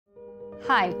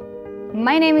Hi,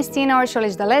 my name is Tina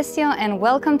Oršolić-D'Alessio and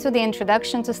welcome to the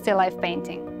Introduction to Still Life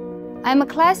Painting. I'm a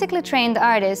classically trained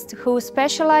artist who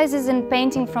specializes in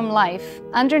painting from life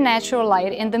under natural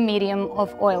light in the medium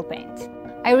of oil paint.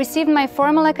 I received my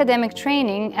formal academic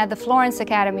training at the Florence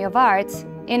Academy of Arts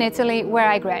in Italy, where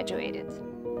I graduated.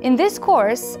 In this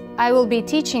course, I will be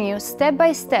teaching you step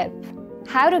by step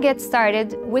how to get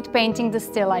started with painting the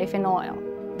still life in oil.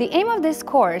 The aim of this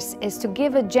course is to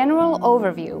give a general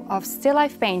overview of still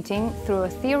life painting through a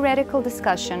theoretical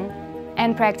discussion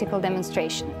and practical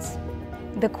demonstrations.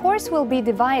 The course will be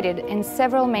divided in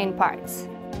several main parts.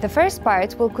 The first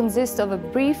part will consist of a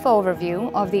brief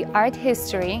overview of the art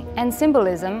history and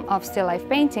symbolism of still life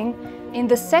painting. In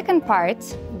the second part,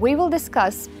 we will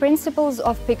discuss principles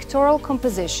of pictorial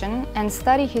composition and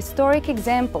study historic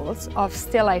examples of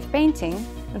still life painting.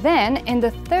 Then, in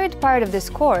the third part of this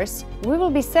course, we will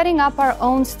be setting up our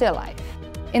own still life.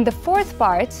 In the fourth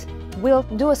part, we'll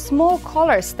do a small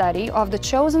color study of the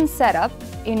chosen setup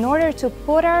in order to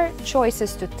put our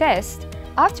choices to test.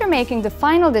 After making the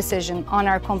final decision on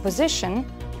our composition,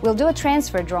 we'll do a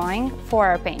transfer drawing for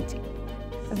our painting.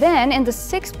 Then, in the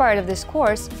sixth part of this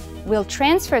course, we'll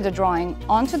transfer the drawing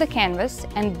onto the canvas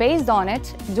and, based on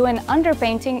it, do an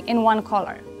underpainting in one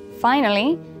color.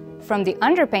 Finally, from the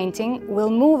underpainting,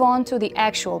 we'll move on to the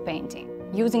actual painting,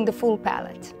 using the full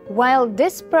palette. While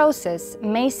this process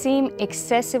may seem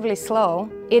excessively slow,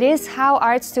 it is how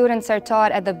art students are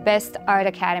taught at the best art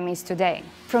academies today.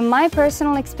 From my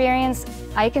personal experience,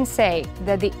 I can say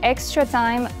that the extra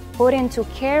time put into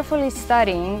carefully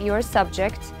studying your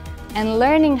subject and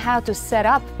learning how to set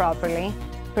up properly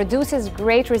produces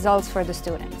great results for the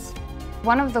students.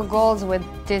 One of the goals with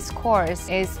this course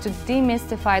is to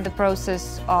demystify the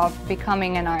process of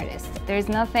becoming an artist. There's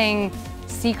nothing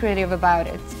secretive about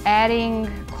it. Adding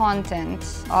content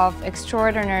of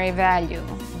extraordinary value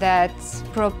that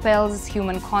propels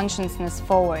human consciousness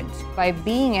forward. By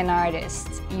being an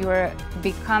artist, you're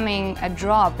becoming a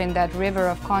drop in that river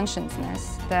of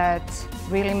consciousness that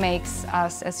really makes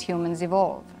us as humans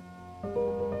evolve.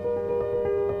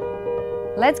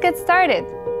 Let's get started!